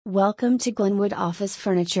Welcome to Glenwood Office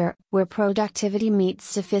Furniture, where productivity meets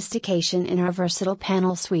sophistication in our versatile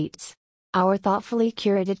panel suites. Our thoughtfully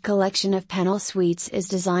curated collection of panel suites is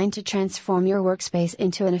designed to transform your workspace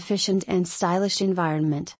into an efficient and stylish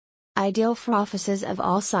environment. Ideal for offices of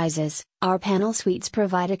all sizes, our panel suites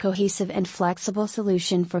provide a cohesive and flexible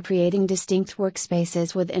solution for creating distinct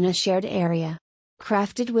workspaces within a shared area.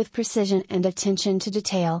 Crafted with precision and attention to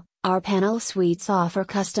detail, our panel suites offer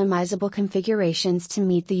customizable configurations to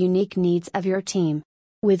meet the unique needs of your team.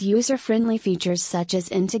 With user-friendly features such as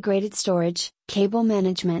integrated storage, cable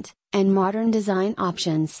management, and modern design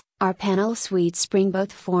options, our panel suites bring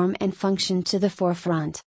both form and function to the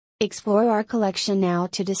forefront. Explore our collection now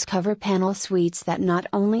to discover panel suites that not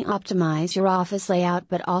only optimize your office layout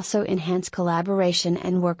but also enhance collaboration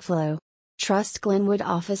and workflow. Trust Glenwood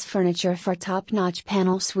Office Furniture for top-notch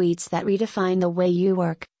panel suites that redefine the way you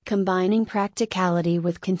work, combining practicality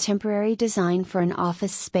with contemporary design for an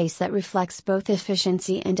office space that reflects both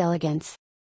efficiency and elegance.